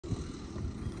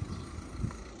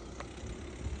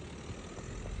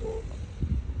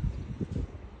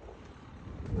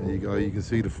There you go, you can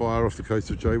see the fire off the coast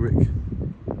of Jaywick.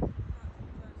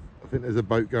 I think there's a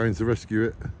boat going to rescue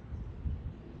it.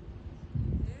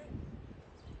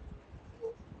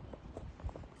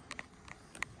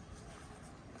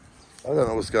 I don't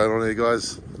know what's going on here,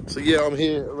 guys. So yeah, I'm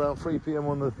here around 3 PM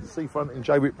on the seafront in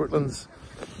Jaywick, Brooklands.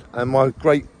 And my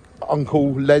great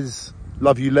uncle, Les,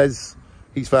 love you, Les,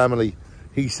 his family,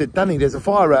 he said, Danny, there's a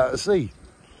fire out at sea.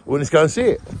 Well, let's go and see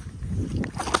it.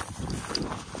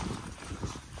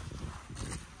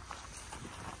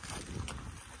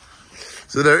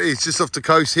 So there it is, just off the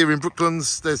coast here in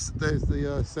Brooklands. There's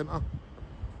the centre.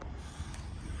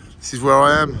 This is where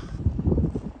I am.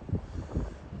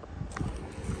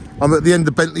 I'm at the end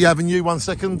of Bentley Avenue, 1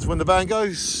 second, when the van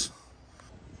goes.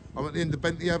 I'm at the end of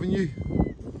Bentley Avenue.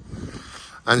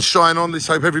 And shine on, let's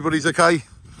hope everybody's okay.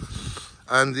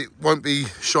 And it won't be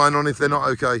shine on if they're not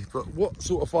okay. But what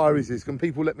sort of fire is this? Can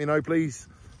people let me know, please?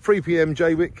 3 PM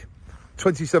Jaywick,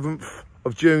 27th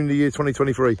of June, the year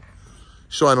 2023.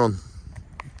 Shine on.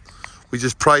 We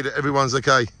just pray that everyone's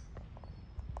okay.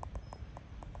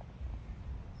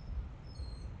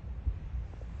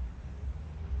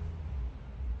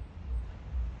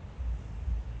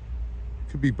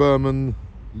 Could be Berman,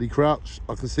 Lee Crouch.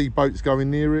 I can see boats going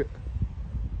near it,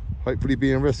 hopefully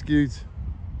being rescued.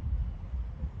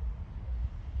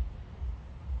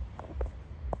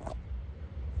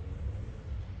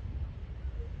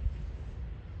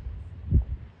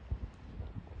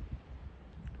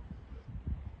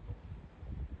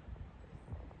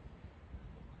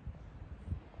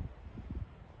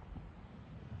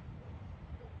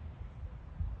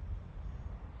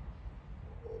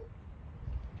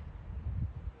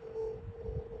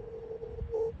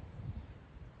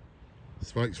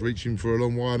 Smoke's reaching for a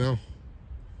long while now.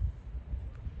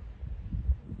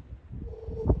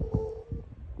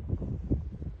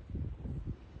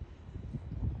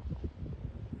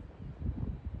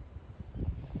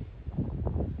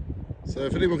 So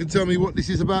if anyone can tell me what this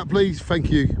is about, please,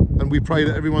 thank you. And we pray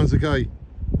that everyone's okay.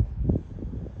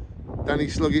 Danny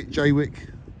Sloggett, Jaywick.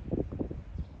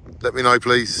 Let me know,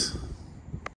 please.